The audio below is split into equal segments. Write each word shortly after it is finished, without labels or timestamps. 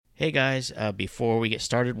Hey guys, before we get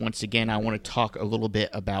started, once again, I want to talk a little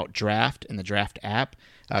bit about Draft and the Draft app.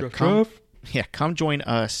 Come join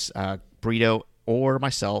us, Burrito or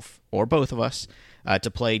myself, or both of us,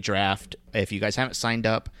 to play Draft. If you guys haven't signed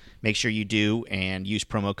up, make sure you do and use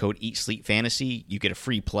promo code EatSleepFantasy. You get a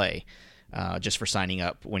free play just for signing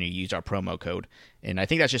up when you use our promo code. And I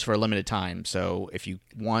think that's just for a limited time. So if you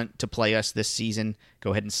want to play us this season,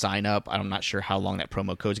 go ahead and sign up. I'm not sure how long that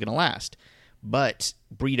promo code is going to last. But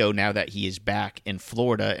Burrito, now that he is back in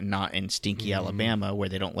Florida and not in stinky Alabama, where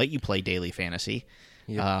they don't let you play daily fantasy,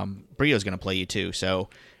 Burrito's going to play you too. So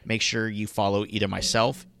make sure you follow either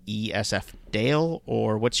myself, ESF Dale,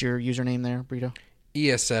 or what's your username there, Burrito?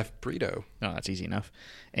 ESF Burrito. Oh, that's easy enough.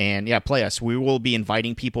 And yeah, play us. We will be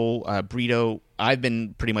inviting people. Burrito, I've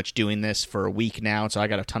been pretty much doing this for a week now, so I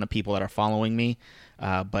got a ton of people that are following me.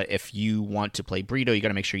 But if you want to play Burrito, you got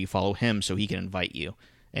to make sure you follow him so he can invite you.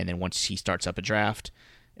 And then once he starts up a draft,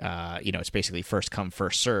 it's basically first come,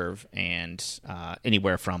 first serve, and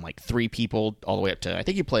anywhere from like 3 people all the way up to, I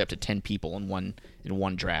think you play up to 10 people in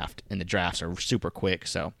one draft, and the drafts are super quick.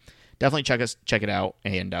 So definitely check it out,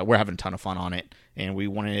 and we're having a ton of fun on it, and we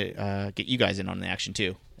want to get you guys in on the action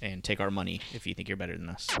too, and take our money if you think you're better than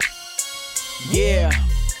us. Yeah,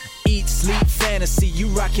 Eat, Sleep, Fantasy, you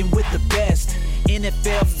rockin' with the best.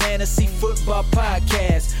 NFL Fantasy Football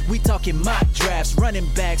Podcast. We talking mock drafts, running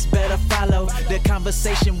backs, better follow the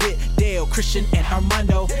conversation with Dale, Christian, and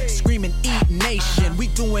Armando. Screaming Eat Nation, we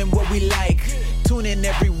doing what we like. Tune in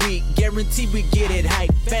every week, guarantee we get it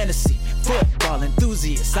hype. Fantasy, football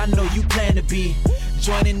enthusiasts, I know you plan to be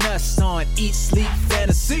joining us on Eat, Sleep,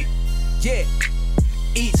 Fantasy. Yeah,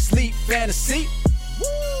 Eat, Sleep, Fantasy.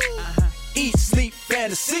 Eat, Sleep,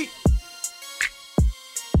 Fantasy.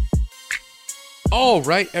 All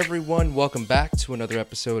right, everyone, welcome back to another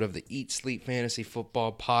episode of the Eat, Sleep, Fantasy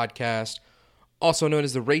Football Podcast, also known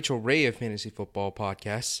as the Rachael Ray of Fantasy Football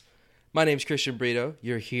Podcasts. My name's Christian Burrito.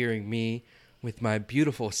 You're hearing me with my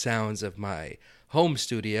beautiful sounds of my home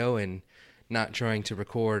studio and not trying to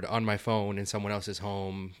record on my phone in someone else's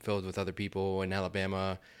home filled with other people in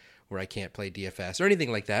Alabama where I can't play DFS or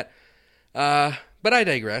anything like that. But I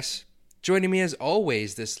digress. Joining me as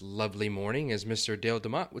always this lovely morning is Mr. Dale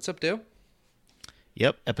DeMott. What's up, Dale?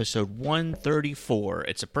 Yep, episode 134.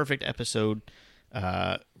 It's a perfect episode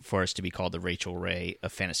for us to be called the Rachael Ray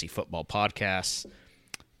of Fantasy Football Podcasts.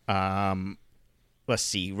 Let's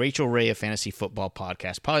see. Rachael Ray of Fantasy Football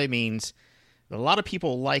Podcast probably means that a lot of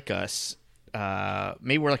people like us.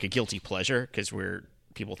 Maybe we're like a guilty pleasure because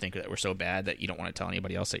people think that we're so bad that you don't want to tell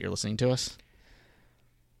anybody else that you're listening to us.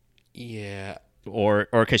 Yeah. Or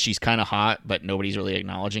because she's kind of hot, but nobody's really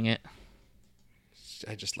acknowledging it.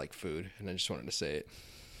 I just like food, and I just wanted to say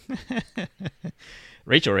it.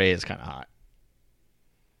 Rachael Ray is kind of hot.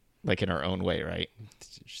 Like in her own way, right?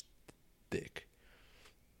 Just thick.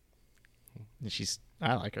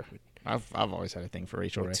 I like her. I've always had a thing for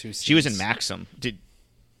Rachael Ray. 2 C's. She was in Maxim.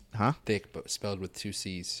 Thick, but spelled with 2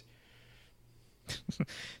 C's.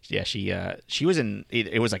 Yeah, she was in,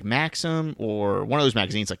 it was like Maxim or one of those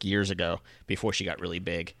magazines like years ago before she got really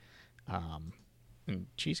big. And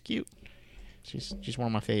she's cute. She's one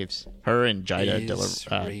of my faves. Her and Jida. Is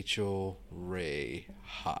Rachael Ray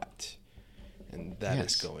hot? And that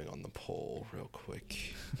is going on the poll real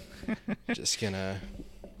quick. Just gonna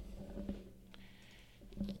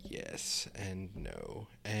yes and no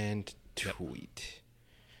and tweet.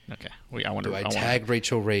 Okay. Do I tag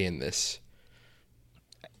Rachael Ray in this?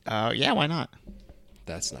 Yeah, why not?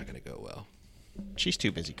 That's not gonna go well. She's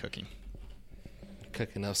too busy cooking.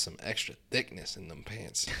 Cooking up some extra thickness in them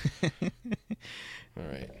pants. All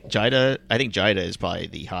right. I think Jida is probably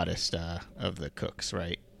the hottest of the cooks,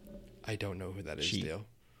 right? I don't know who that is, Dale.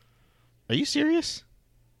 Are you serious?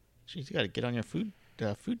 She's got to get on your Food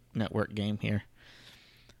Network game here.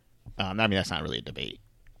 I mean, that's not really a debate.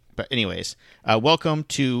 But anyways, welcome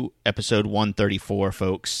to episode 134,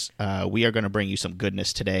 folks. We are going to bring you some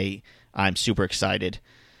goodness today. I'm super excited.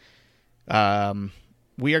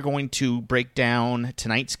 We are going to break down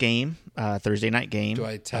tonight's game, Thursday night game. Do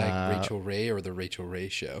I tag Rachael Ray or the Rachael Ray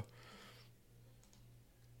Show?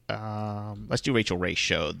 Let's do Rachael Ray's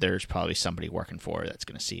show. There's probably somebody working for her that's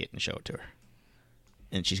going to see it and show it to her.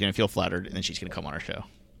 And she's going to feel flattered, and then she's going to come on our show.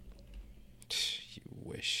 You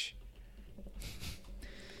wish.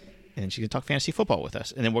 And she's going to talk fantasy football with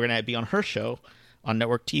us. And then we're going to be on her show on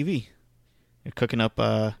network TV. You're cooking up,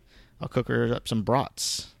 I'll cook her up some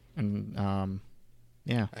brats. And,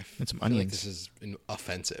 and some onions. Like this is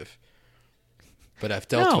offensive. But I've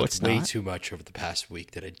dealt with way too much over the past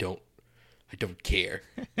week that I don't care.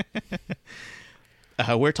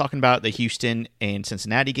 we're talking about the Houston and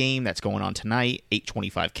Cincinnati game that's going on tonight,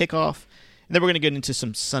 8:25 kickoff. And then we're going to get into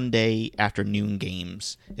some Sunday afternoon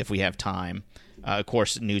games if we have time. Of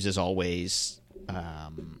course, news as always.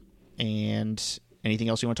 And anything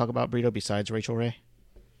else you want to talk about, Brito, besides Rachael Ray?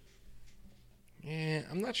 Yeah,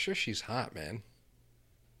 I'm not sure she's hot, man.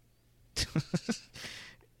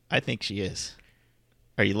 I think she is.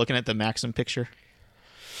 Are you looking at the Maxim picture?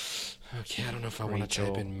 Okay, I don't know if I want to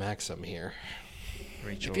type in Maxim here.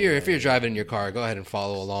 Rachael If you're driving in your car, go ahead and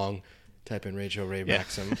follow along. Type in Rachael Ray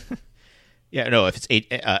Maxim. Yeah, no, if it's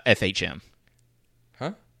FHM.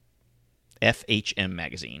 Huh? FHM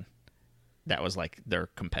magazine. That was like their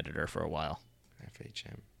competitor for a while.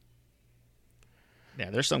 FHM. Yeah,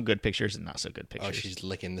 there's some good pictures and not so good pictures. Oh, she's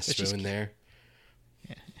licking the spoon there.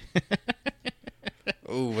 Yeah.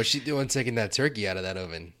 Oh, what's she doing taking that turkey out of that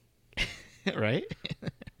oven? Right?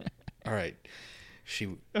 All right. She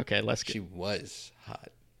was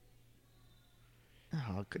hot.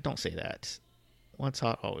 Oh, don't say that. Once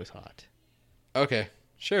hot, always hot. Okay,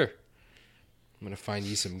 sure. I'm going to find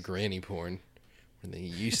you some granny porn when they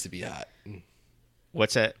used to be hot.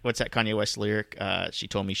 What's that Kanye West lyric? She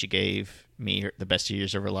told me she gave me the best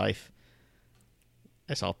years of her life.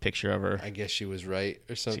 I saw a picture of her. I guess she was right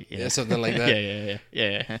or something. Yeah, something like that.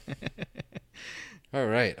 Yeah. All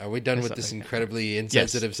right. Are we done with this incredibly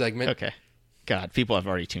insensitive segment? Okay. God, people have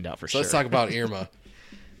already tuned out for So sure. let's talk about Irma.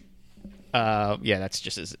 Yeah, that's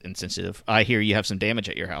just as insensitive. I hear you have some damage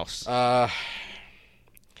at your house.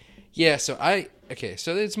 Yeah, so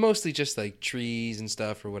it's mostly just like trees and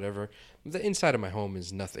stuff or whatever. The inside of my home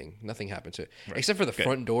is nothing. Nothing happened to it. Right. Except for the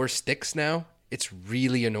front door sticks now. It's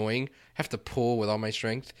really annoying. I have to pull with all my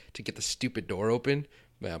strength to get the stupid door open.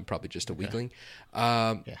 Well, I'm probably just a weakling.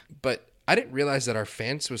 But I didn't realize that our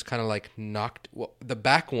fence was kind of like knocked. Well, the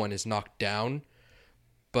back one is knocked down,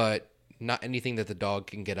 but not anything that the dog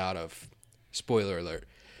can get out of. Spoiler alert.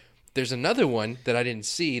 There's another one that I didn't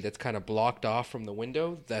see that's kind of blocked off from the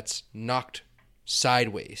window that's knocked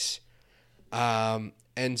sideways.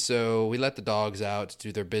 And so we let the dogs out to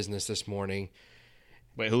do their business this morning.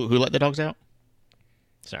 Wait, who let the dogs out?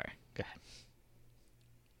 Sorry, go ahead.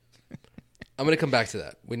 I'm going to come back to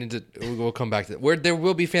that. We'll come back to that. There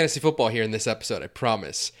will be fantasy football here in this episode, I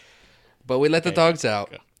promise. But we let the dogs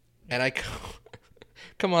out, and I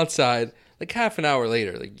come outside like half an hour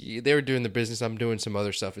later. Like they were doing the business. I'm doing some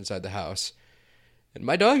other stuff inside the house, and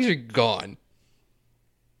my dogs are gone.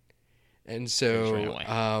 And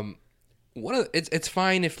so, it's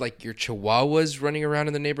fine if like your Chihuahua's running around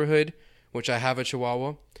in the neighborhood, which I have a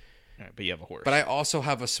Chihuahua. Right, but you have a horse. But I also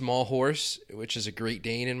have a small horse, which is a Great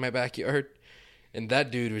Dane in my backyard. And that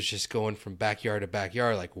dude was just going from backyard to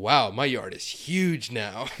backyard like, wow, my yard is huge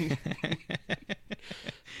now.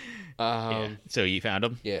 So you found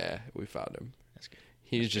him? Yeah, we found him. That's good.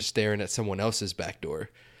 He was just staring at someone else's back door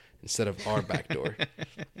instead of our back door.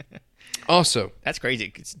 Also, that's crazy.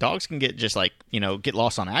 'Cause dogs can get just like, get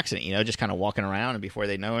lost on accident, just kind of walking around and before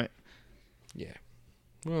they know it. Yeah.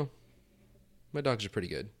 Well, my dogs are pretty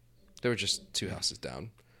good. They were just 2 houses down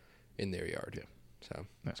in their yard. Yeah. So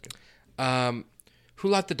that's good. Who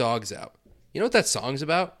let the dogs out? You know what that song's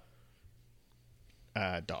about?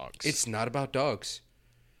 Dogs. It's not about dogs.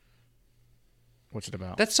 What's it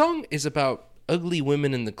about? That song is about ugly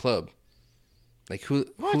women in the club. Like who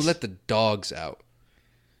let the dogs out?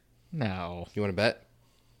 No. You want to bet?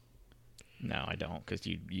 No, I don't, because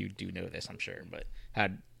you do know this, I'm sure. But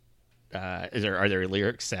are there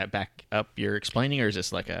lyrics that back up your explaining, or is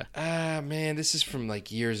this like a? Man, this is from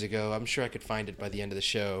like years ago. I'm sure I could find it by the end of the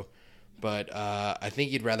show. But I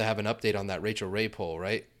think you'd rather have an update on that Rachael Ray poll,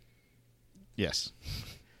 right? Yes.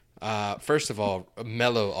 First of all,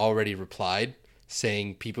 Mello already replied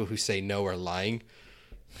saying people who say no are lying.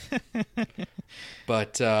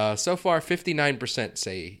 But so far, 59%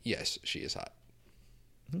 say yes, she is hot.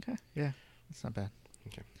 Okay, yeah, that's not bad.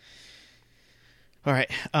 Okay. All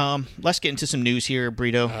right, let's get into some news here,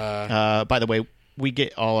 Brito. By the way, we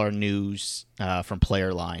get all our news from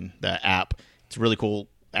Playerline, the app. It's a really cool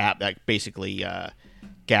app that basically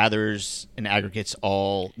gathers and aggregates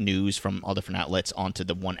all news from all different outlets onto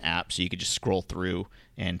the one app, so you could just scroll through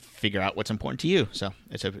and figure out what's important to you. So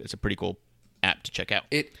it's a pretty cool app to check out.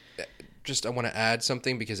 I want to add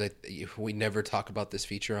something because we never talk about this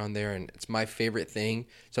feature on there, and it's my favorite thing,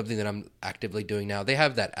 something that I'm actively doing now. They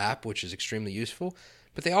have that app, which is extremely useful,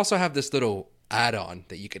 but they also have this little add-on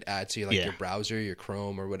that you could add to your browser, your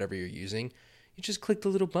Chrome, or whatever you're using. You just click the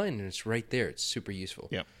little button, and it's right there. It's super useful.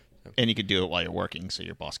 Yep. And you could do it while you're working, so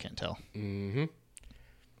your boss can't tell. Mm-hmm.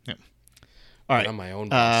 Yep. All right. I'm my own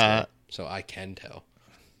boss, so I can tell.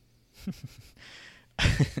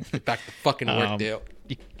 Get back to fucking work, Dale.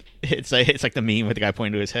 It's like the meme with the guy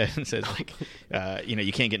pointing to his head and says, like,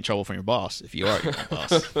 you can't get in trouble from your boss if you are your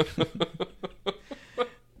boss.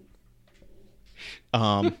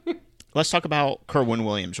 Let's talk about Kerwin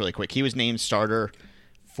Williams really quick. He was named starter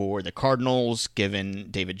for the Cardinals,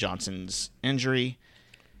 given David Johnson's injury.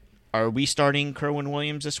 Are we starting Kerwin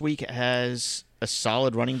Williams this week as a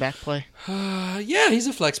solid running back play? Yeah, he's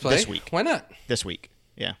a flex play. This week. Why not? This week,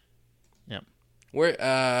 yeah. Where?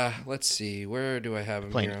 Let's see. Where do I have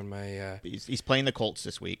him Playing, here on my? He's playing the Colts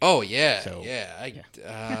this week. Oh yeah, So,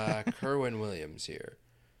 Kerwin Williams here.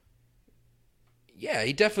 Yeah,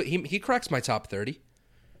 he definitely he cracks my top 30.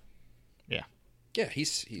 Yeah. Yeah,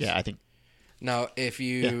 he's Yeah, I think. Now, if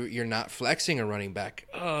you're not flexing a running back,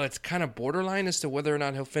 it's kind of borderline as to whether or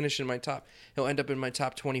not he'll finish in my top. He'll end up in my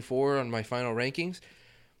top 24 on my final rankings.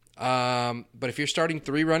 But if you're starting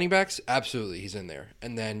 3 running backs, absolutely he's in there,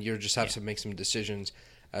 and then you just have to make some decisions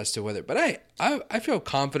as to whether. But I feel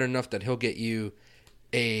confident enough that he'll get you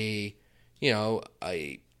a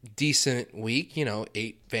decent week.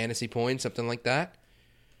 8 fantasy points, something like that.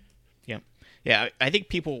 Yeah. I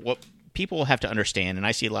think what people will have to understand, and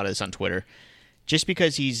I see a lot of this on Twitter. Just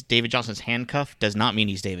because he's David Johnson's handcuff does not mean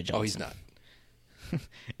he's David Johnson. Oh, he's not.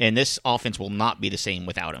 And this offense will not be the same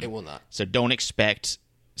without him. It will not. So don't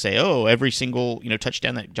say, every single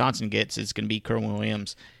touchdown that Johnson gets is going to be Kerwin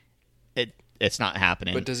Williams. It's not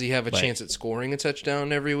happening. But does he have a chance at scoring a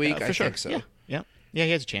touchdown every week? For I sure. think so. Yeah, he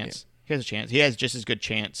has a chance. He has a chance. He has just as good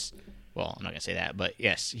chance. Well, I'm not going to say that, but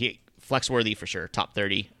yes, he flex worthy for sure. Top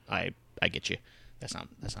 30. I get you. That's not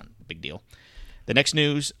a big deal. The next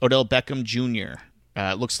news, Odell Beckham Jr.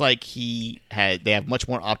 Looks like they have much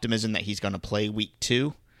more optimism that he's going to play week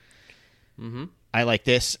 2. Mm-hmm. I like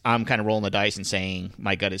this. I'm kind of rolling the dice and saying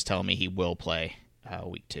my gut is telling me he will play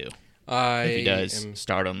week 2. If he does,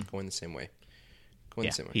 start him. Going the same way.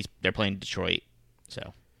 They're playing Detroit,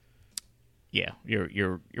 so yeah,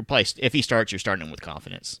 you're placed. If he starts, you're starting him with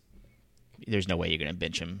confidence. There's no way you're going to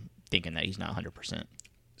bench him thinking that he's not 100%.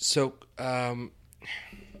 So,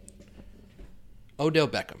 Odell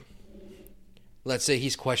Beckham. Let's say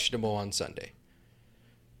he's questionable on Sunday,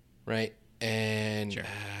 right? And sure.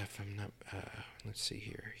 If I'm not, let's see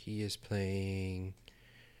here. He is playing.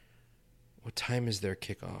 What time is their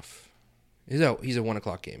kickoff? He's a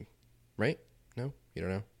 1:00 game, right? No, you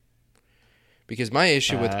don't know. Because my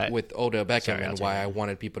issue with Odell Beckham and why I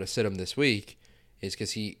wanted people to sit him this week is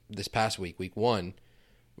because this past week, week 1,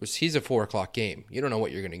 he's a 4:00 game. You don't know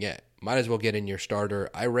what you're going to get. Might as well get in your starter.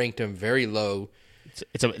 I ranked him very low.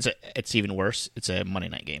 It's even worse. It's a Monday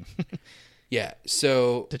night game. Yeah.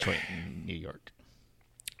 So Detroit and New York.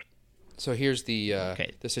 So here's the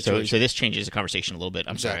situation. So this changes the conversation a little bit.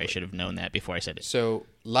 I'm Exactly. sorry, I should have known that before I said it. So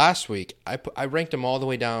last week, I ranked him all the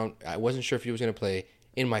way down. I wasn't sure if he was going to play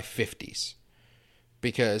in my 50s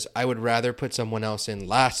because I would rather put someone else in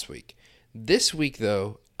last week. This week,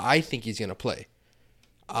 though, I think he's going to play.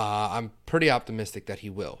 I'm pretty optimistic that he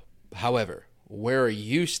will. However, where are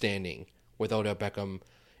you standing with Odell Beckham?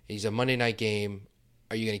 He's a Monday night game.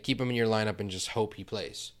 Are you going to keep him in your lineup and just hope he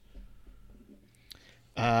plays?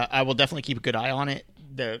 I will definitely keep a good eye on it.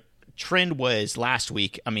 The trend was last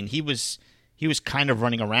week. I mean, he was kind of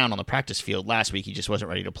running around on the practice field last week. He just wasn't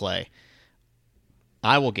ready to play.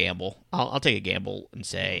 I will gamble. I'll take a gamble and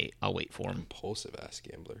say I'll wait for him. Impulsive ass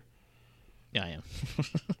gambler. Yeah, I am.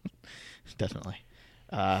 Definitely.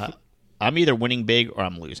 I'm either winning big or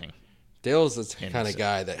I'm losing. Dale's the kind of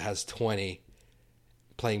guy that has 20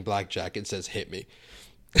 playing blackjack and says, hit me.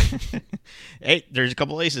 Hey, there's a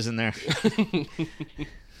couple aces in there.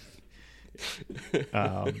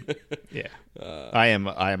 Yeah. I am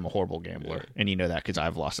a horrible gambler, and you know that because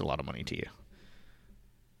I've lost a lot of money to you.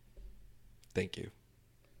 Thank you.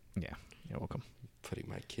 Yeah, you're welcome. Putting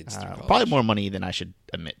my kids through college. Probably more money than I should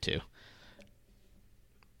admit to.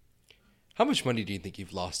 How much money do you think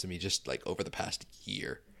you've lost to me just like over the past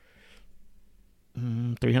year?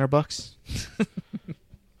 $300.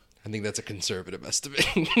 I think that's a conservative estimate.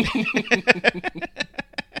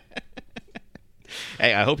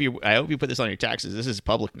 Hey, I hope you put this on your taxes. This is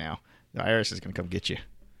public now. The IRS is going to come get you.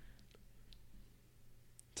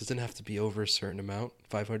 Doesn't have to be over a certain amount,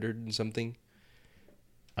 500 and something.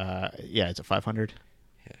 Yeah, it's a 500.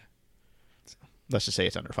 Yeah. Let's just say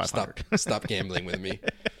it's under 500. Stop gambling with me.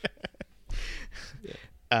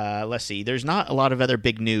 Let's see. There's not a lot of other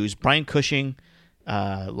big news. Brian Cushing,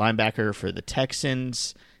 linebacker for the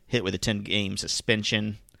Texans, hit with a 10-game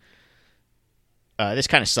suspension. This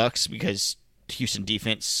kind of sucks because Houston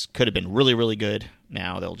defense could have been really, really good.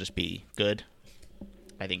 Now they'll just be good.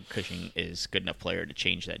 I think Cushing is a good enough player to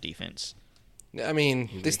change that defense. I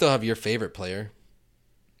mean, they still have your favorite player.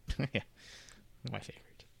 Yeah, my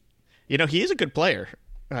favorite. You know, he is a good player.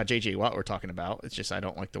 J.J. Watt we're talking about. It's just I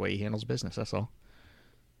don't like the way he handles business. That's all.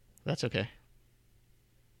 That's okay.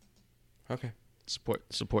 Okay.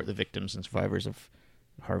 Support the victims and survivors of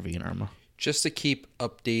Harvey and Irma. Just to keep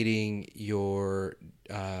updating your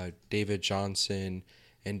David Johnson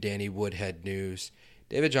and Danny Woodhead news,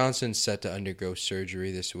 David Johnson's set to undergo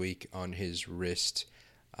surgery this week on his wrist.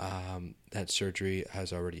 That surgery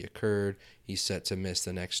has already occurred. He's set to miss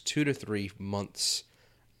the next 2 to 3 months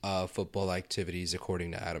of football activities,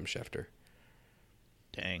 according to Adam Schefter.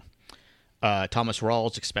 Dang. Thomas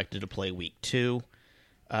Rawls expected to play week 2.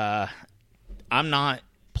 I'm not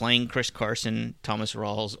playing Chris Carson, Thomas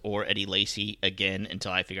Rawls, or Eddie Lacy again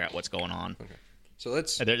until I figure out what's going on. Okay. So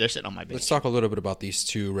they're sitting on my bench. Let's talk a little bit about these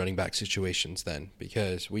two running back situations then,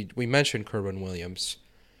 because we mentioned Kerwin Williams.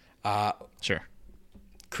 Sure.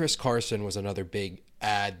 Chris Carson was another big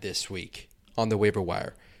ad this week on the waiver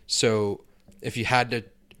wire. So if you had to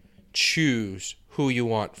choose who you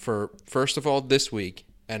want for, first of all, this week,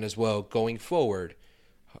 and as well going forward,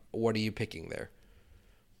 what are you picking there?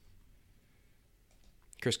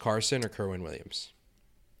 Chris Carson or Kerwin Williams?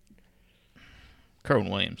 Kerwin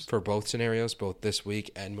Williams. For both scenarios, both this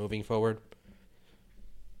week and moving forward?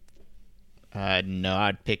 No,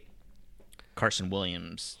 I'd pick Carson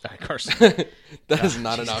Williams. Carson. That is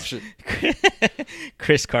not an option.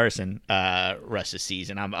 Chris Carson, rest of the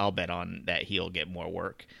season. I'll bet on that he'll get more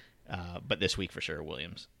work. But this week for sure,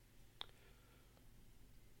 Williams.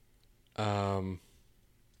 I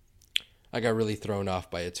got really thrown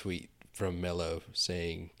off by a tweet from Mello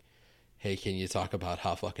saying, "Hey, can you talk about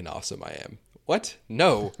how fucking awesome I am?" What?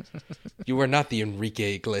 No. You are not the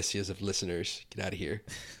Enrique Iglesias of listeners. Get out of here.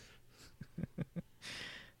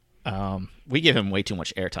 We give him way too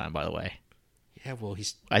much airtime, by the way. Yeah, well,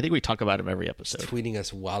 I think we talk about him every episode. He's tweeting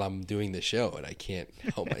us while I'm doing the show, and I can't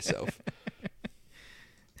help myself.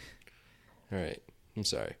 All right. I'm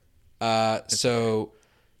sorry. So,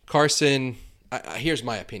 Carson, here's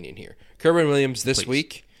my opinion here. Kerwin Williams this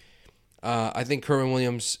week. I think Kerwin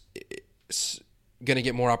Williams is going to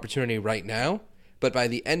get more opportunity right now, but by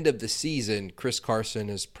the end of the season, Chris Carson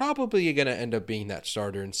is probably going to end up being that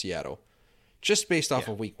starter in Seattle, just based off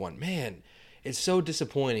of week 1. Man, it's so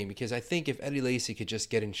disappointing because I think if Eddie Lacy could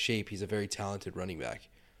just get in shape, he's a very talented running back.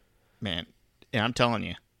 Man, yeah, I'm telling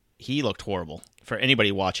you, he looked horrible. For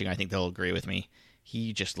anybody watching, I think they'll agree with me.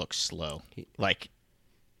 He just looks slow. You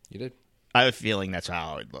did? I have a feeling that's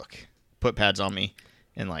how it would look. Put pads on me,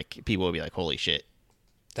 and people will be like, "Holy shit!"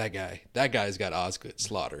 That guy's got Osgood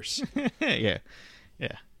Slaughters. Yeah.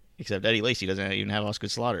 Except Eddie Lacy doesn't even have Osgood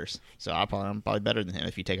Slaughters, so I'm probably better than him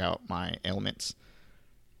if you take out my ailments.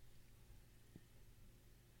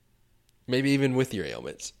 Maybe even with your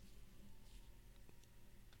ailments.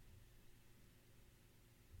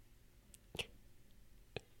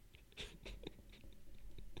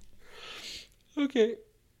 Okay.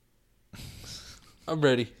 I'm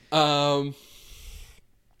ready.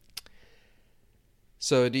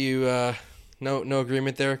 So do you no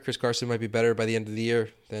agreement there? Chris Carson might be better by the end of the year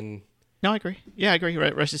than... No, I agree. Yeah, I agree.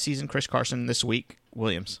 Rest of the season, Chris Carson this week,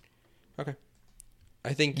 Williams. Okay.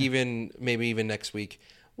 I think maybe even next week,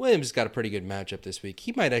 Williams got a pretty good matchup this week.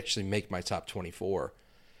 He might actually make my top 24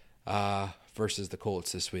 versus the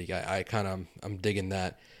Colts this week. I'm digging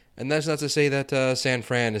that. And that's not to say that San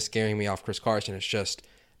Fran is scaring me off Chris Carson. It's just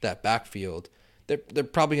that backfield. They're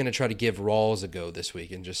probably going to try to give Rawls a go this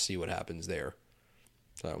week and just see what happens there.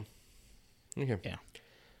 So, okay. Yeah.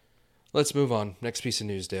 Let's move on. Next piece of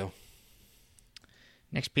news, Dale.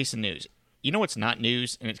 Next piece of news. You know what's not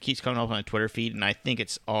news, and it keeps coming up on the Twitter feed, and I think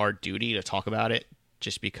it's our duty to talk about it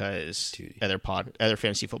just because other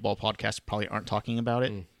fantasy football podcasts probably aren't talking about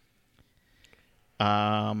it.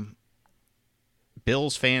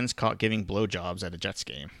 Bills fans caught giving blowjobs at a Jets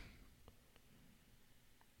game.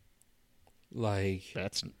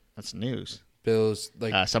 That's news. Bills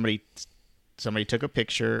somebody took a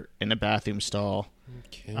picture in a bathroom stall.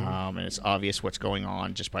 Okay. And it's obvious what's going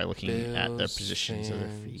on just by looking at the positions of their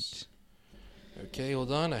feet. Okay,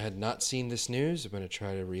 hold on. I had not seen this news. I'm going to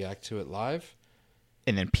try to react to it live.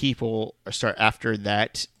 And then people after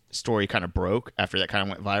that story kind of broke, after that kind of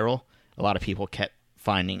went viral, a lot of people kept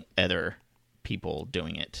finding other people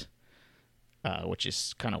doing it, which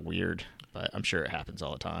is kind of weird, but I'm sure it happens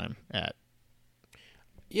all the time.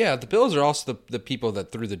 Yeah, the Bills are also the people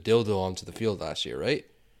that threw the dildo onto the field last year, right?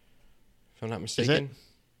 If I'm not mistaken.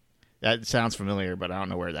 That sounds familiar, but I don't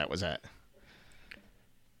know where that was at.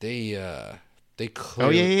 They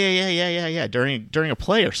clearly... yeah. During a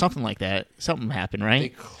play or something like that. Something happened, right? They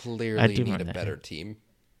clearly need a better team.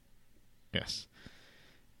 Yes.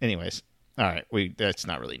 Anyways, All right, that's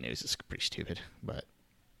not really news. It's pretty stupid, but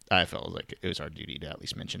I felt like it was our duty to at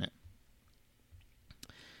least mention it.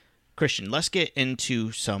 Christian, let's get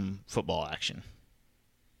into some football action.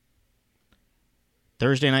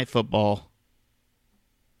 Thursday night football.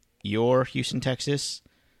 Your Houston Texans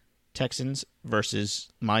versus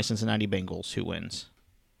my Cincinnati Bengals. Who wins?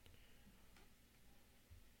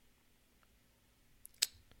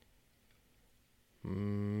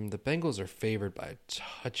 The Bengals are favored by a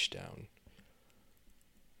touchdown.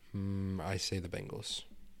 I say the Bengals.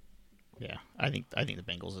 Yeah, I think the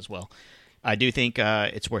Bengals as well. I do think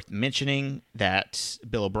it's worth mentioning that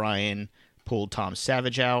Bill O'Brien pulled Tom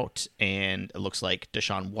Savage out, and it looks like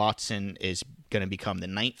Deshaun Watson is going to become the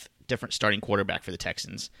 9th different starting quarterback for the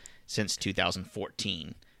Texans since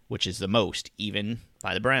 2014, which is the most, even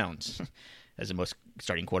by the Browns, as the most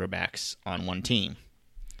starting quarterbacks on one team.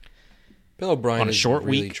 Bill O'Brien is short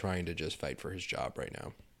really week, trying to just fight for his job right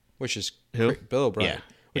now, which is Who? Bill O'Brien, Yeah.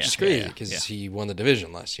 which Yeah, is crazy yeah, because yeah. he won the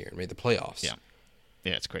division last year and made the playoffs. Yeah,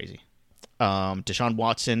 it's crazy. Deshaun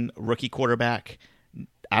Watson, rookie quarterback.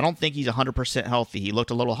 I don't think he's 100% healthy. He looked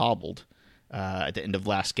a little hobbled at the end of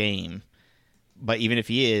last game. But even if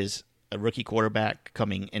he is, a rookie quarterback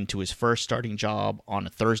coming into his first starting job on a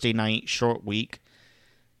Thursday night short week,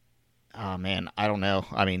 oh, man, I don't know.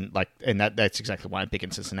 I mean, that's exactly why I'm picking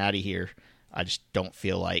Cincinnati here. I just don't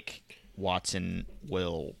feel like Watson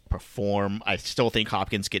will perform. I still think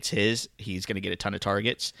Hopkins gets his. He's going to get a ton of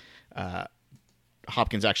targets.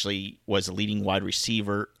 Hopkins actually was the leading wide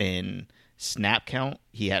receiver in snap count.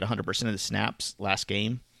 He had 100% of the snaps last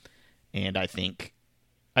game, and I think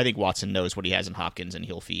Watson knows what he has in Hopkins, and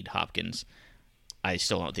he'll feed Hopkins. I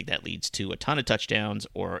still don't think that leads to a ton of touchdowns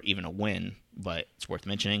or even a win, but it's worth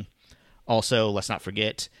mentioning. Also, let's not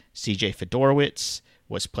forget, C.J. Fedorowicz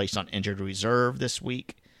was placed on injured reserve this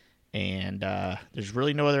week, and there's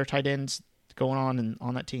really no other tight ends going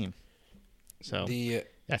on that team. So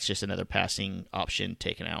that's just another passing option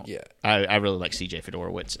taken out. Yeah. I really like C.J.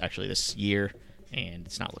 Fedorowicz actually this year, and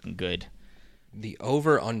it's not looking good. The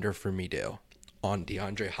over-under for me, Dale, on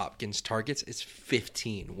DeAndre Hopkins' targets is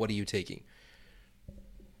 15. What are you taking?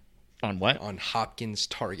 On what? On Hopkins'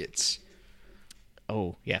 targets.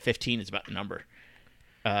 Oh, yeah, 15 is about the number.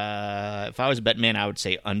 If I was a betting man, I would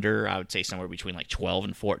say under. I would say somewhere between like 12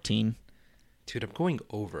 and 14. Dude, I'm going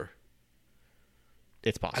over.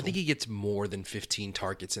 It's possible. I think he gets more than 15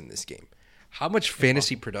 targets in this game. How much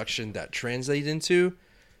fantasy production that translates into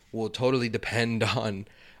will totally depend on,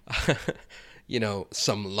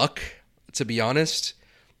 some luck, to be honest.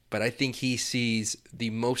 But I think he sees the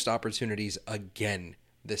most opportunities again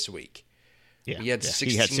this week. Yeah, he had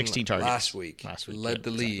 16 targets last week. Led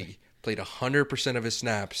the league. Exactly. Played 100% of his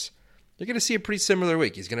snaps. You're going to see a pretty similar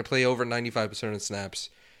week. He's going to play over 95% of the snaps.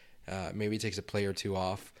 Maybe he takes a play or two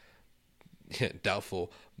off.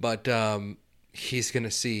 Doubtful. But he's going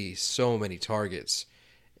to see so many targets.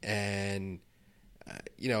 And,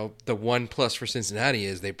 the one plus for Cincinnati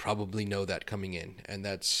is they probably know that coming in. And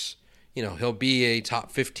that's, he'll be a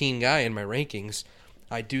top 15 guy in my rankings.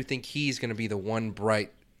 I do think he's going to be the one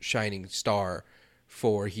bright, shining star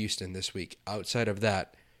for Houston this week. Outside of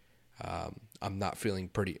that, I'm not feeling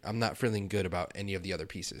good about any of the other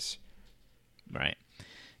pieces. Right.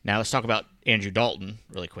 Now let's talk about Andrew Dalton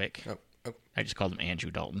really quick. Oh. I just called him Andrew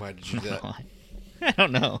Dalton. Why did you do that? I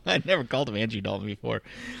don't know. I never called him Andrew Dalton before.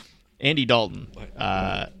 Andy Dalton.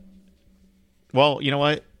 Well, you know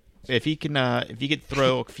what? If he could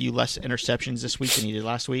throw a few less interceptions this week than he did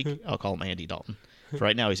last week, I'll call him Andy Dalton. For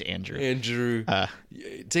right now, he's Andrew. Andrew.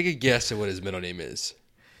 Take a guess at what his middle name is.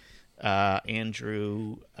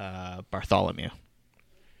 Andrew Bartholomew.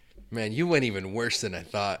 Man, you went even worse than I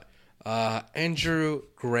thought. Andrew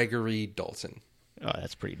Gregory Dalton. Oh,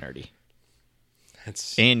 that's pretty nerdy.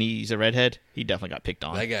 That's And he's a redhead. He definitely got picked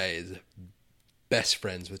on. That guy is best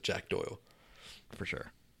friends with Jack Doyle. For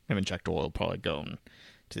sure. Him and Jack Doyle probably going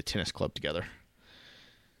to the tennis club together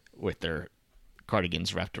with their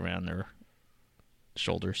cardigans wrapped around their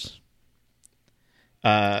shoulders.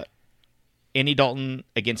 Andy Dalton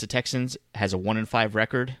against the Texans has a 1-5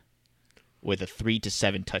 record with a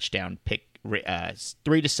 3-7 touchdown pick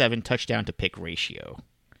 3-7 touchdown to pick ratio.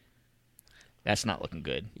 That's not looking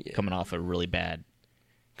good. Yeah. Coming off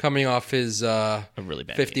Coming off his a really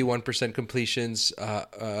bad 51% completions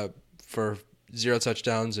for 0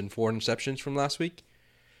 touchdowns and 4 interceptions from last week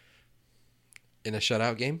in a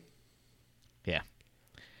shutout game. Yeah.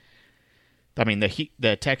 I mean,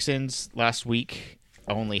 the Texans last week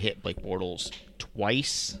only hit Blake Bortles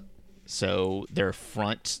twice, so their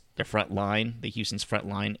front line, the Houston's front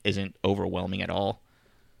line, isn't overwhelming at all.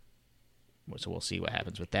 So we'll see what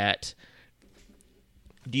happens with that.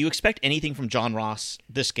 Do you expect anything from John Ross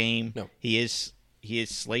this game? No. He is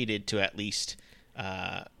slated to at least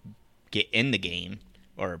get in the game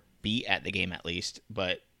or be at the game at least.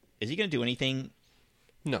 But is he going to do anything?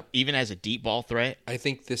 No. Even as a deep ball threat? I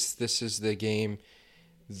think this is the game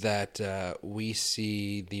that we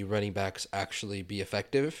see the running backs actually be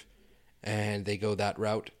effective, and they go that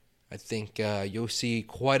route. I think you'll see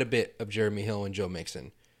quite a bit of Jeremy Hill and Joe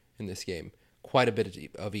Mixon in this game. Quite a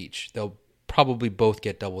bit of each. They'll probably both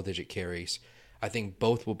get double-digit carries. I think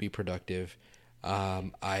both will be productive.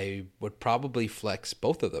 I would probably flex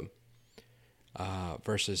both of them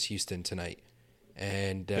versus Houston tonight.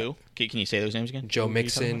 And who? Can you say those names again? Joe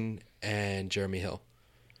Mixon and Jeremy Hill.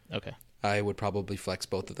 Okay. I would probably flex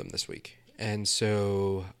both of them this week. And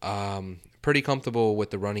so pretty comfortable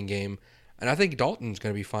with the running game. And I think Dalton's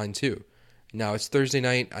going to be fine too. Now, it's Thursday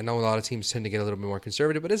night. I know a lot of teams tend to get a little bit more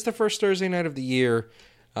conservative, but it's the first Thursday night of the year.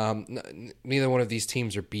 Neither one of these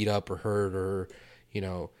teams are beat up or hurt or,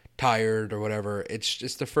 tired or whatever. It's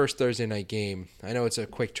just the first Thursday night game. I know it's a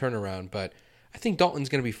quick turnaround, but I think Dalton's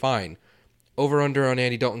going to be fine. Over-under on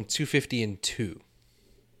Andy Dalton, 250-2.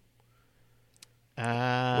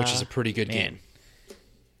 Which is a pretty good game.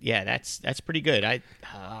 Yeah, that's pretty good. I'd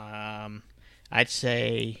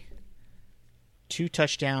say 2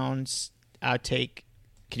 touchdowns. I'd take.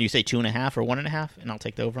 Can you say 2.5 or 1.5? And I'll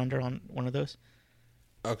take the over/under on one of those.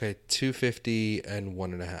 Okay, 250 and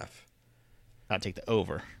 1.5. I'll take the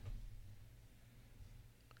over.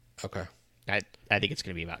 Okay. I think it's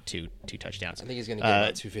going to be about two touchdowns. I think he's going to get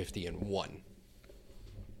about 250 and 1.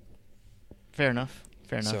 Fair enough.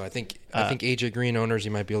 So I think AJ Green owners,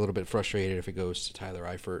 you might be a little bit frustrated if it goes to Tyler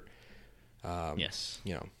Eifert. Yes.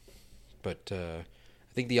 But I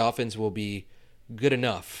think the offense will be good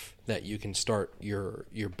enough that you can start your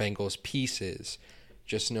Bengals pieces.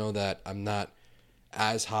 Just know that I'm not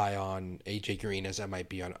as high on AJ Green as I might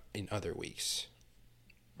be in other weeks.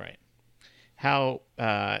 Right.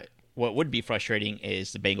 What would be frustrating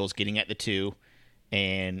is the Bengals getting at the 2,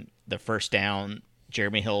 and the first down,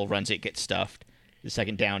 Jeremy Hill runs it, gets stuffed. The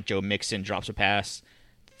second down, Joe Mixon drops a pass.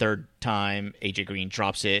 Third time, AJ Green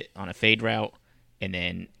drops it on a fade route, and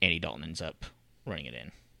then Andy Dalton ends up running it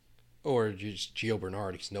in. Or just Gio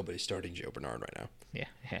Bernard, because nobody's starting Gio Bernard right now.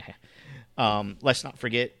 Yeah. Let's not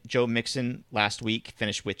forget, Joe Mixon last week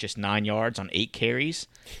finished with just 9 yards on 8 carries.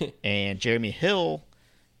 And Jeremy Hill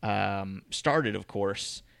started, of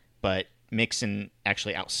course, but Mixon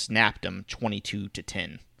actually outsnapped him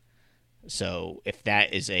 22-10. So if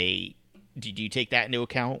that is do you take that into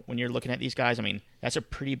account when you're looking at these guys? I mean, that's a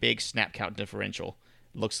pretty big snap count differential.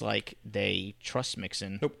 Looks like they trust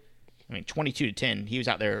Mixon. Nope. I mean, 22-10. He was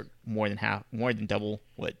out there more than double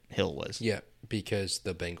what Hill was. Yeah, because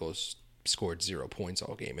the Bengals scored 0 points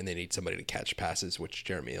all game, and they need somebody to catch passes, which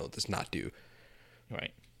Jeremy Hill does not do.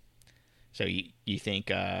 Right. So you think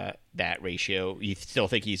that ratio? You still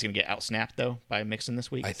think he's going to get outsnapped though by Mixon this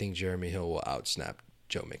week? I think Jeremy Hill will outsnap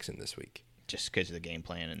Joe Mixon this week. Just because of the game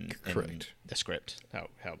plan and the script, how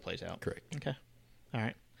it plays out. Correct. Okay. All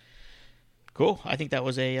right. Cool. I think that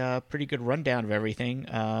was a pretty good rundown of everything.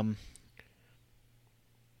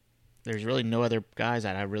 There's really no other guys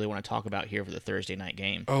that I really want to talk about here for the Thursday night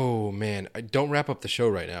game. Oh man, don't wrap up the show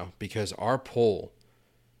right now because our poll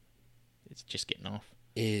It's just getting off.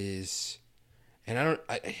 I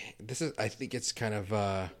think it's kind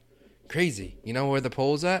of crazy. You know where the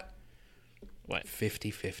poll's at? What?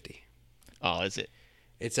 50-50. Oh, is it?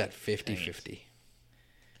 It's at 50-50.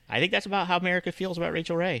 I think that's about how America feels about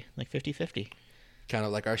Rachael Ray, like 50-50. Kind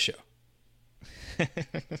of like our show.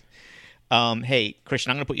 Hey,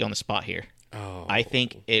 Christian, I'm going to put you on the spot here. Oh. I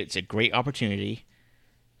think it's a great opportunity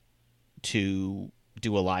to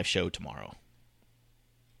do a live show tomorrow.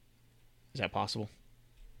 Is that possible?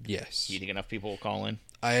 Yes. Do you think enough people will call in?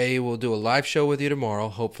 I will do a live show with you tomorrow.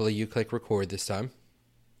 Hopefully you click record this time.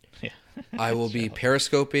 Yeah. I will be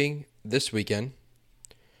periscoping this weekend.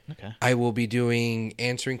 Okay. I will be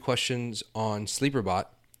answering questions on SleeperBot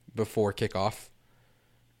before kickoff,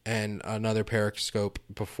 and another periscope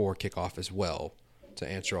before kickoff as well to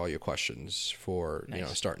answer all your questions for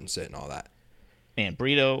start and sit and all that. Man,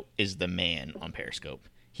 Burrito is the man on Periscope.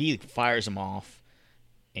 He fires them off,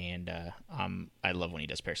 and I love when he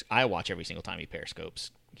does Periscope. I watch every single time he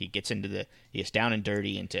Periscopes. He gets down and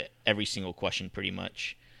dirty into every single question pretty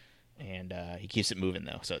much, and he keeps it moving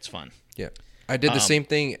though, so it's fun. Yeah. I did the same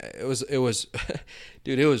thing. It was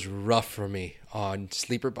dude, it was rough for me on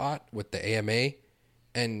SleeperBot with the AMA.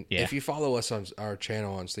 And if you follow us on our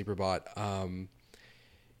channel on SleeperBot,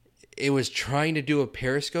 it was trying to do a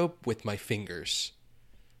periscope with my fingers.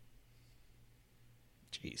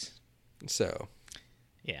 Jeez. So.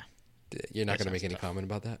 Yeah. You're not going to make any comment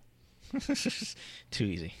about that? Too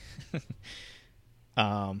easy.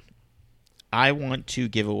 I want to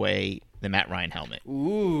give away the Matt Ryan helmet.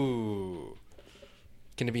 Ooh.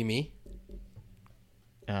 Can it be me?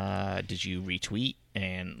 Did you retweet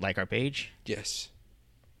and like our page? Yes.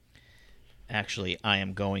 Actually, I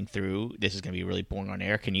am going through. This is going to be really boring on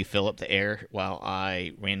air. Can you fill up the air while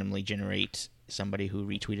I randomly generate somebody who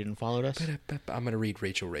retweeted and followed us? I'm going to read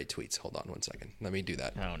Rachael Ray tweets. Hold on one second. Let me do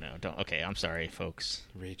that. Oh, no. Don't. Okay, I'm sorry, folks.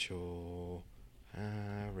 Rachael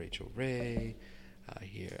Ray.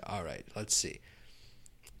 Here. All right. Let's see.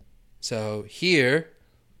 So here,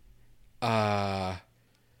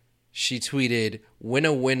 she tweeted,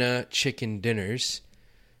 "Winna winna chicken dinners.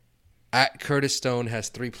 At Curtis Stone has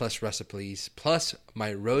 3+ recipes, plus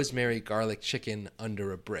my rosemary garlic chicken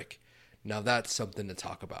under a brick. Now that's something to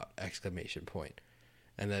talk about!" Exclamation point.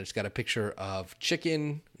 And then it's got a picture of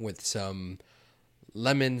chicken with some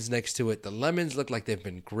lemons next to it. The lemons look like they've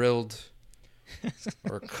been grilled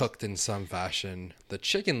or cooked in some fashion. The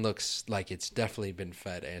chicken looks like it's definitely been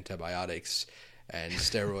fed antibiotics and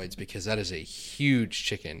steroids because that is a huge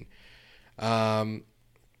chicken.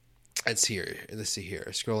 Let's see here.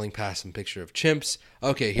 Scrolling past some picture of chimps.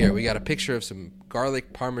 Okay, here we got a picture of some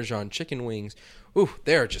garlic Parmesan chicken wings. Ooh,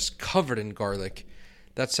 they are just covered in garlic.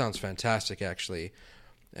 That sounds fantastic, actually.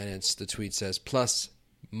 And the tweet says, "Plus,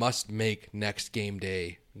 must make next game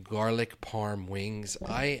day garlic parm wings."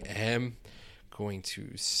 I am going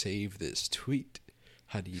to save this tweet.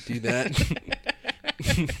 How do you do that?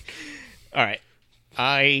 All right.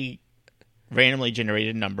 I randomly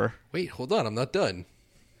generated a number. Wait, hold on. I'm not done.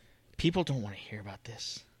 People don't want to hear about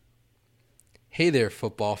this. Hey there,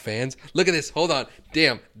 football fans. Look at this. Hold on.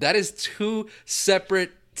 Damn, that is 2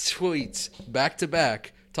 separate tweets back to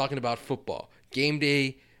back talking about football. Game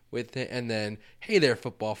day with it, and then, hey there,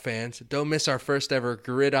 football fans. Don't miss our first ever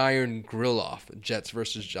gridiron grill-off, Jets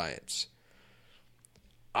versus Giants.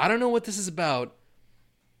 I don't know what this is about,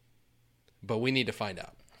 but we need to find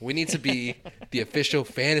out. We need to be the official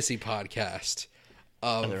fantasy podcast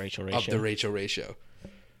of the Rachael Ray Show.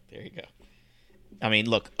 There you go. I mean,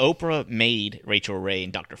 look, Oprah made Rachael Ray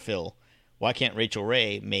and Dr. Phil. Why can't Rachael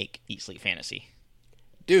Ray make Eat Sleep Fantasy?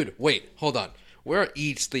 Dude, wait, hold on. We're at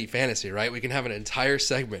Eat Sleep Fantasy, right? We can have an entire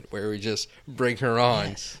segment where we just bring her on.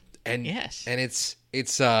 Yes. And yes. And it's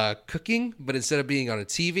cooking, but instead of being on a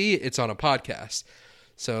TV, it's on a podcast.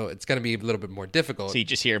 So it's going to be a little bit more difficult. So you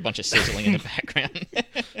just hear a bunch of sizzling in the background.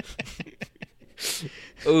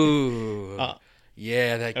 Ooh.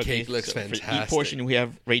 Yeah, that cake looks fantastic. For the eat portion, we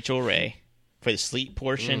have Rachael Ray. For the sleep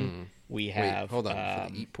portion, we have... Wait, hold on.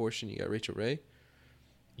 For the eat portion, you got Rachael Ray?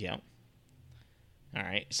 Yeah. All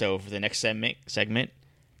right. So for the next segment,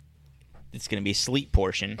 it's going to be sleep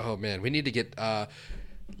portion. Oh, man. We need to get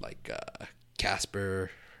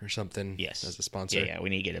Casper or something as a sponsor. Yeah, we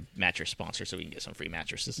need to get a mattress sponsor so we can get some free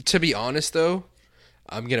mattresses. To be honest, though,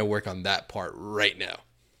 I'm going to work on that part right now.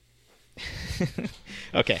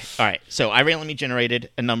 Okay. All right. So I randomly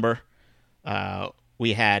generated a number.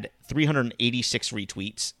 We had 386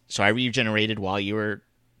 retweets. So I regenerated while you were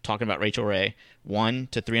talking about Rachael Ray, 1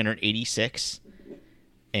 to 386.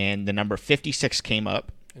 And the number 56 came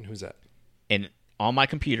up. And who's that? And on my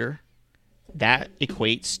computer, that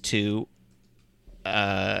equates to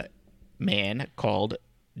a man called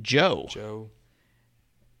Joe. Joe.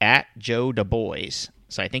 At Joe Du Bois.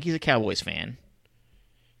 So I think he's a Cowboys fan.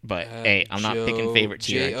 But, hey, I'm not picking favorites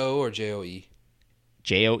here. J-O or J-O-E?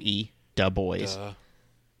 J-O-E, Du Bois.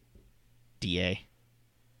 D-A.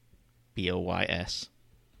 B-O-Y-S.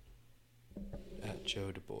 At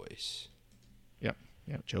Joe Du Bois.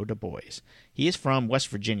 Yep, Joe Du Bois. He is from West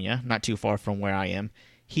Virginia, not too far from where I am.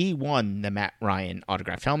 He won the Matt Ryan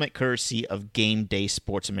autographed helmet, courtesy of Game Day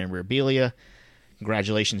Sports and Memorabilia.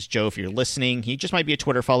 Congratulations, Joe, if you're listening. He just might be a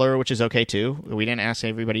Twitter follower, which is okay, too. We didn't ask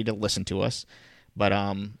everybody to listen to us. But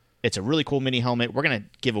it's a really cool mini helmet. We're going to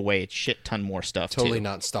give away a shit ton more stuff, Totally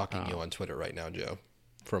not stalking you on Twitter right now, Joe,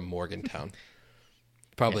 from Morgantown.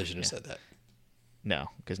 Probably shouldn't have said that. No,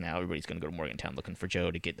 because now everybody's going to go to Morgantown looking for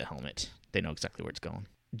Joe to get the helmet. They know exactly where it's going.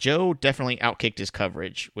 Joe definitely outkicked his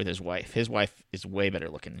coverage with his wife. His wife is way better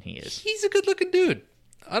looking than he is. He's a good-looking dude.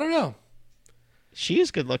 I don't know. She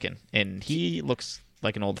is good looking, and he looks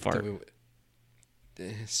like an old fart.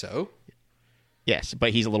 So? Yes,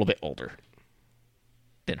 but he's a little bit older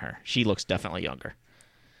than her. She looks definitely younger.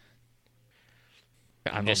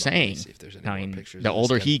 I'm just saying. The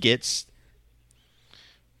older he gets,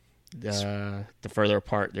 the further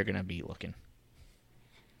apart they're going to be looking.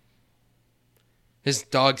 His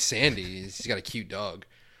dog Sandy, he's got a cute dog.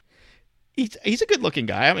 He's a good looking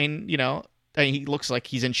guy. I mean, He looks like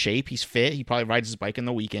he's in shape. He's fit. He probably rides his bike in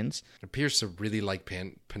the weekends. Appears to really like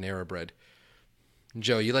Panera Bread.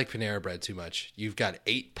 Joe, you like Panera Bread too much. You've got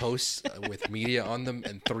 8 posts with media on them,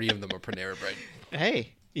 and 3 of them are Panera Bread.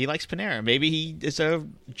 Hey, he likes Panera. Maybe he is a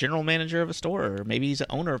general manager of a store, or maybe he's an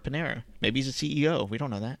owner of Panera. Maybe he's a CEO. We don't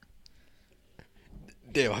know that.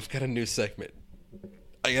 Dale, I've got a new segment.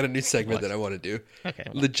 I got a new segment that I want to do. Okay.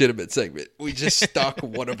 Well. Legitimate segment. We just stalk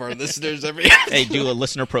one of our listeners every Hey, do a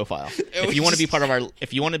listener profile. If you want to be part of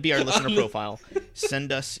if you want to be our listener profile,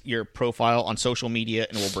 send us your profile on social media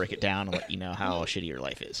and we'll break it down and let you know how shitty your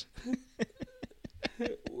life is.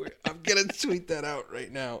 I'm going to tweet that out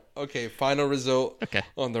right now. Okay, final result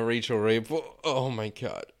on the Rachael Ray. Oh my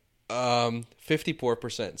God.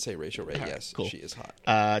 54% say Rachael Ray. Yes, cool. She is hot.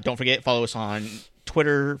 Don't forget, follow us on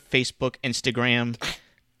Twitter, Facebook, Instagram,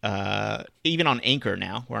 even on Anchor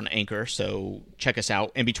now. We're on Anchor, so check us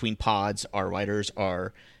out. In between pods, our writers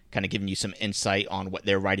are kind of giving you some insight on what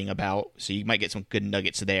they're writing about, so you might get some good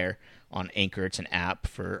nuggets there on Anchor. It's an app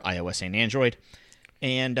for iOS and Android.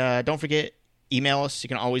 And don't forget, email us. You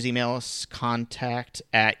can always email us,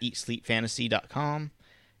 contact@eatsleepfantasy.com.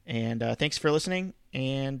 And thanks for listening.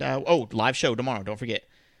 And, live show tomorrow. Don't forget.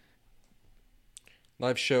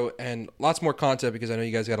 Live show and lots more content because I know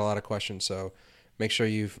you guys got a lot of questions. So make sure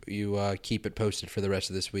you keep it posted for the rest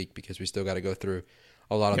of this week because we still got to go through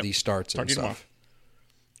a lot of these starts and stuff.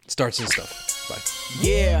 Starts and stuff. Bye.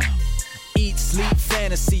 Yeah. Eat, sleep,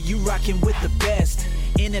 fantasy. You rocking with the best.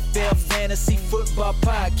 NFL Fantasy Football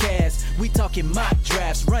Podcast. We talking mock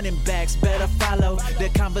drafts, running backs, better follow the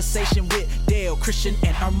conversation with Dale, Christian,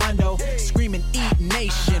 and Armando. Screaming Eat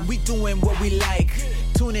Nation, we doing what we like.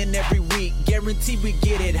 Tune in every week, guarantee we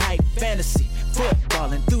get it hype. Fantasy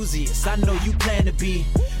football enthusiasts, I know you plan to be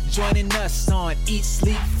joining us on Eat,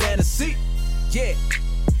 Sleep, Fantasy. Yeah,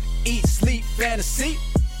 Eat, Sleep, Fantasy.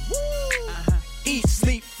 Eat,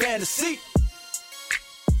 Sleep, Fantasy.